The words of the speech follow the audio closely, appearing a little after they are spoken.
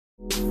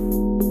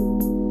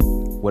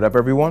What up,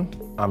 everyone?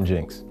 I'm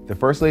Jinx. The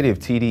First Lady of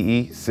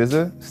TDE,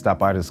 SZA,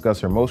 stopped by to discuss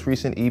her most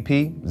recent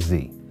EP,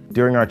 Z.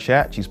 During our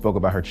chat, she spoke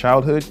about her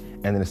childhood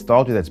and the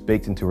nostalgia that's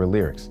baked into her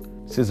lyrics.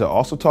 SZA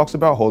also talks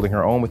about holding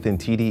her own within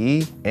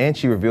TDE, and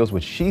she reveals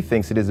what she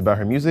thinks it is about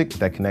her music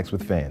that connects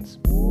with fans.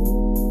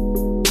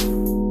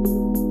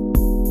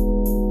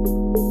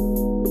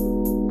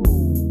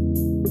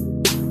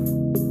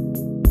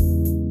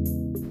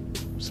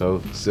 So,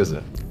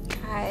 SZA.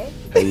 Hi.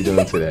 How you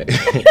doing today?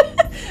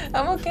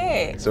 I'm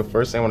okay. So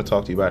first thing I want to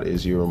talk to you about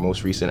is your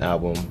most recent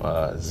album,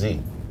 Z.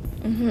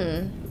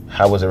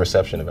 How was the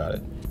reception about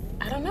it?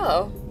 I don't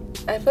know.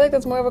 I feel like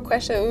that's more of a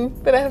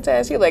question that I have to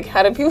ask you. Like,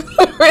 how do people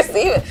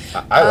receive it?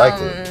 I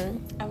liked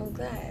it. I'm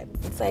glad.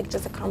 It's like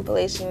just a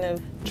compilation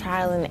of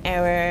trial and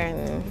error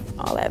and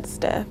all that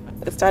stuff.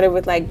 It started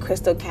with like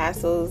Crystal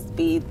Castles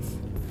beats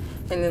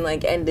and then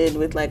like ended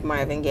with like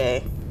Marvin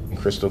Gaye.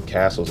 Crystal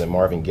Castles and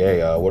Marvin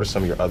Gaye, what are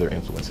some of your other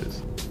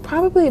influences?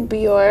 Probably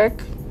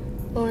Bjork,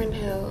 Lauryn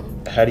Hill.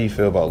 How do you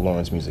feel about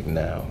Lauryn's music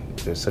now?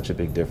 There's such a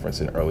big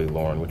difference in early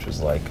Lauryn, which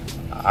was like,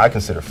 I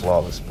consider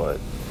flawless, but...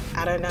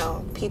 I don't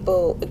know.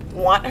 People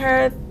want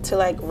her to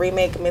like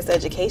remake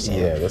Miseducation.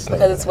 Yeah, that's not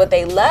because it's what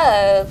they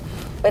love,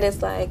 but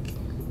it's like,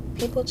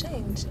 people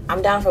change.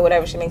 I'm down for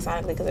whatever she makes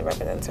sonically because it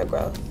represents her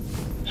growth.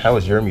 How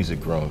has your music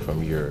grown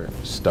from your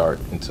start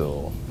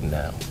until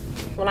now?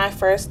 When I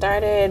first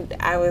started,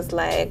 I was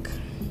like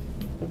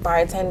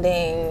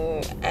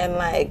bartending and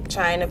like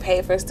trying to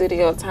pay for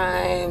studio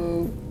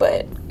time,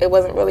 but it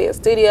wasn't really a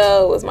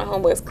studio, it was my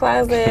homeboy's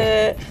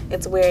closet.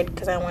 It's weird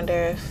because I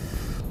wonder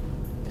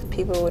if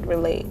people would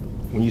relate.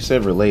 When you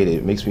said related,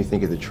 it makes me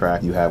think of the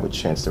track you have with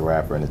Chance the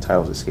Rapper, and the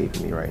title's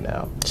escaping me right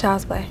now.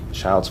 Child's Play.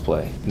 Child's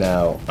Play.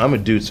 Now, I'm a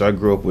dude, so I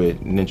grew up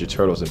with Ninja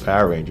Turtles and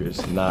Power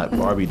Rangers, not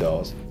Barbie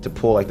dolls. To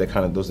pull like that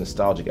kind of those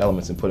nostalgic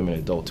elements and put them in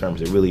adult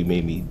terms, it really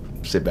made me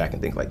sit back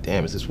and think like,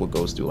 damn, is this what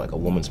goes through like a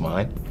woman's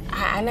mind?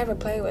 I never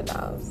played with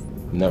dolls.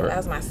 Never? That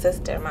was my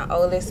sister, my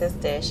older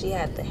sister. She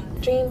had the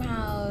dream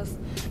house.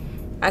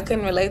 I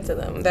couldn't relate to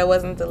them. That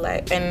wasn't the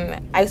life.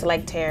 And I used to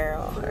like tear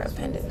all her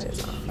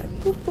appendages off. Like,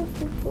 boop, boop,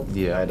 boop, boop.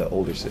 Yeah, I had an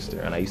older sister,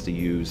 and I used to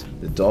use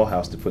the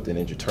dollhouse to put the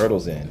Ninja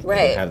Turtles in.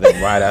 Right. And have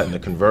them ride out in the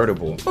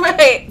convertible.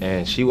 Right.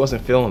 And she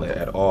wasn't feeling it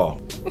at all.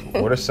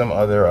 What are some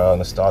other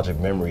nostalgic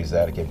memories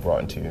that get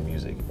brought into your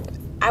music?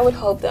 I would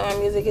hope that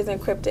my music isn't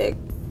cryptic,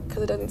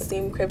 because it doesn't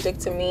seem cryptic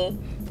to me.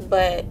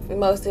 But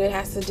most of it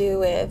has to do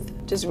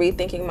with just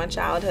rethinking my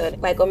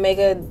childhood. Like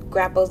Omega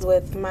grapples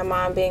with my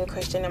mom being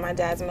Christian and my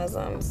dad's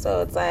Muslim.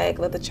 So it's like,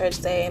 let the church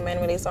say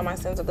amen, release all my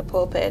sins at the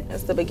pulpit.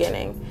 It's the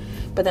beginning.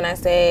 But then I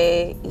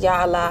say,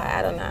 Ya Allah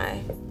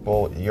Adonai.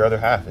 Well, your other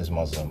half is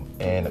Muslim,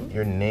 and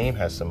your name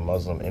has some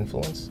Muslim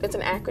influence. It's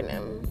an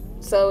acronym.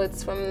 So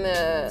it's from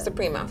the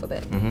Supreme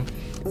alphabet.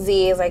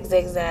 Z is like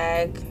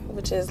zigzag,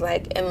 which is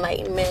like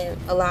enlightenment.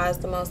 Allah is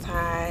the Most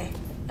High.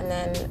 And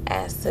then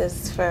S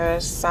is for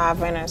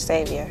sovereign or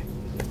savior.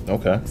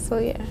 Okay. So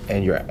yeah.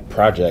 And your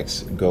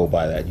projects go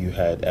by that. You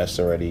had S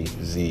already,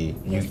 Z.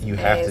 You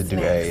have to do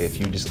next. A. If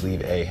you just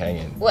leave A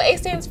hanging. Well, A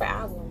stands for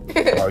album.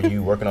 Are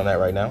you working on that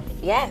right now?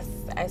 Yes,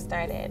 I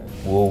started.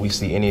 Will we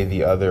see any of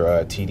the other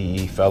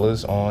TDE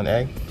fellas on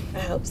A? I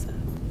hope so.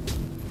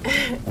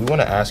 We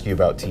want to ask you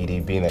about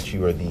TDE, being that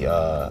you are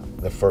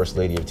the first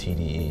lady of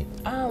TDE.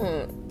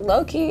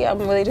 Low key, I'm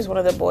really just one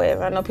of the boys.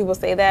 I know people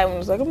say that, and I'm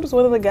just like, I'm just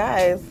one of the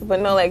guys. But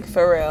no, like,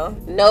 for real.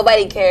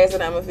 Nobody cares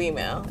that I'm a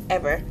female,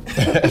 ever.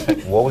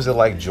 What was it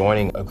like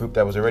joining a group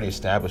that was already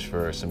established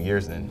for some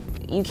years then?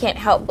 You can't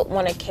help but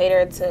want to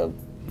cater to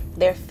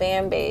their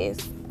fan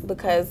base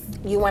because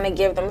you want to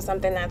give them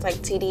something that's like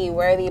TDE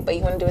worthy, but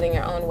you want to do it in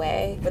your own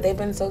way. But they've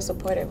been so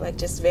supportive, like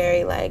just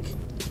very like,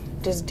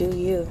 just do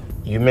you.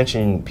 You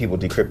mentioned people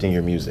decrypting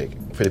your music.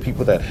 For the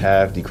people that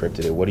have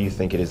decrypted it, what do you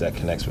think it is that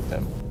connects with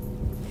them?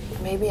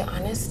 Maybe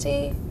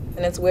honesty. And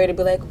it's weird to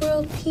be like,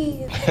 world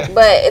peace.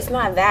 But it's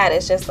not that.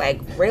 It's just like,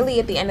 really,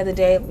 at the end of the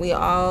day, we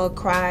all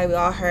cry, we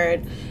all hurt.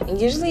 And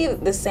usually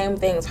the same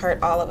things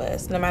hurt all of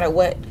us, no matter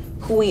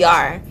who we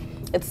are.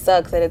 It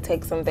sucks that it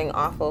takes something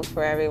awful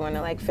for everyone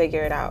to like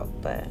figure it out.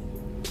 But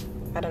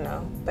I don't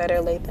know,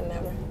 better late than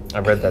never. I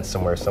read that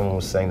somewhere. Someone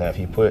was saying that if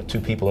you put two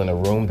people in a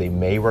room, they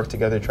may work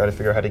together to try to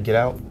figure out how to get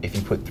out. If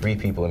you put three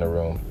people in a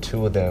room,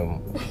 two of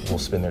them will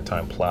spend their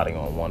time plotting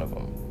on one of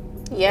them.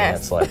 Yes. And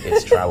that's like,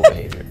 it's tribal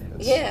behavior.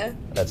 Yeah.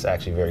 That's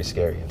actually very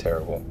scary and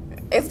terrible.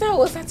 It's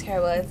not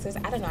terrible. It's just,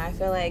 I don't know, I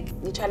feel like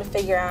you try to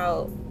figure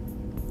out,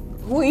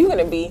 who are you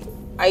gonna be?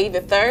 Are you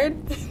the third?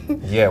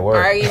 Yeah, word.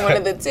 Or are you one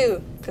of the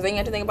two? Because then you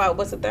have to think about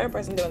what's the third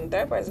person doing. The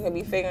third person could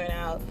be figuring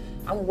out,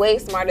 I'm way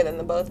smarter than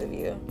the both of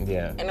you.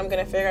 Yeah. And I'm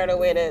gonna figure out a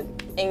way to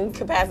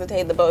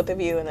incapacitate the both of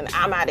you, and then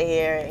I'm out of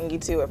here and you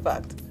two are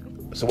fucked.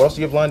 So what else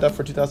do you have lined up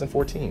for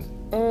 2014?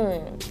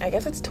 I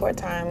guess it's tour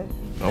time.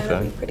 Okay.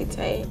 That'll be pretty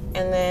tight.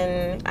 And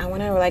then I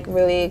want to like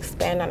really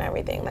expand on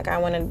everything. Like I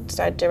want to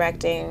start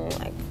directing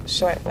like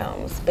short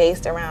films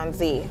based around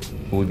Z.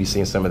 Will we be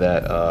seeing some of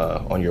that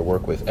on your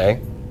work with A?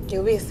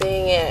 You'll be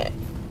seeing it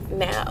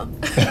now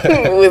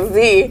with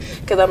Z,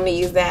 because I'm gonna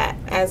use that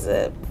as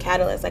a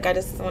catalyst. Like I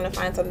just want to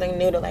find something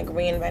new to like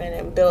reinvent it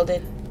and build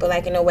it, but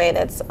like in a way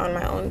that's on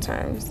my own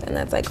terms and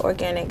that's like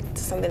organic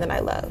to something that I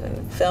love.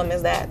 And film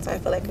is that, so I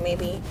feel like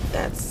maybe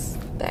that's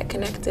that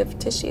connective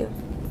tissue.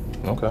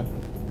 Okay.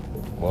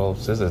 Well,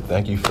 SZA,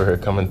 thank you for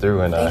coming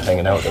through and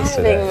hanging out with us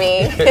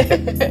today.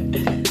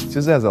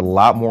 SZA has a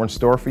lot more in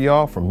store for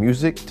y'all, from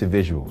music to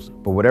visuals.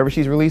 But whatever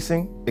she's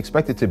releasing,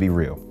 expect it to be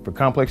real. For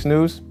Complex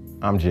News,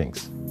 I'm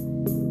Jinx.